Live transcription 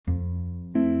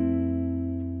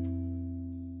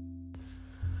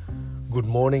Good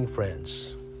morning,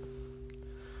 friends.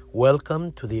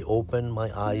 Welcome to the Open My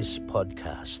Eyes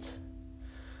podcast,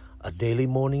 a daily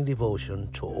morning devotion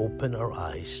to open our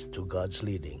eyes to God's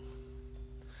leading.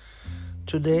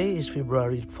 Today is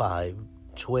February 5,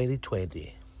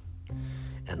 2020,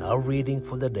 and our reading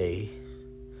for the day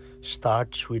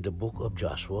starts with the book of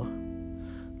Joshua,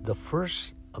 the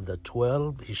first of the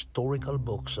 12 historical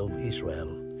books of Israel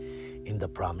in the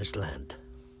Promised Land.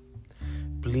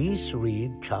 Please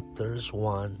read chapters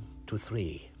 1 to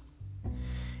 3.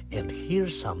 And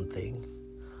here's something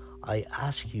I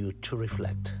ask you to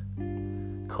reflect.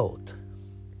 Quote,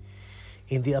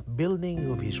 "In the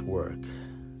upbuilding of His work,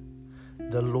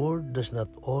 the Lord does not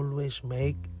always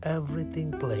make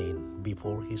everything plain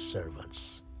before His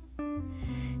servants.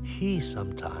 He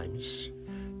sometimes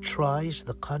tries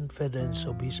the confidence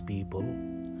of His people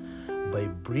by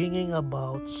bringing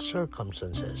about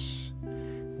circumstances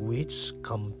which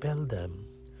compel them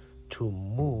to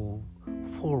move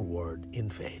forward in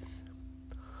faith.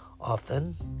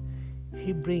 Often,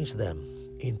 He brings them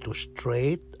into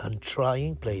straight and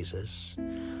trying places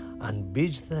and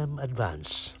bids them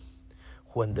advance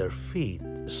when their feet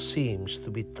seems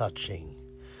to be touching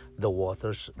the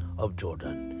waters of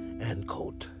Jordan." End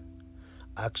quote.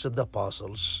 Acts of the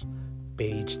Apostles,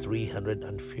 page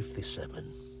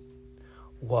 357.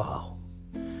 Wow,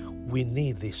 we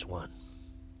need this one.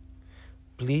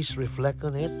 Please reflect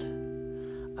on it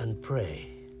and pray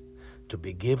to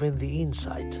be given the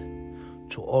insight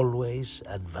to always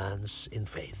advance in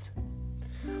faith.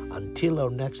 Until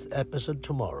our next episode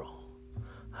tomorrow,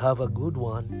 have a good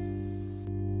one.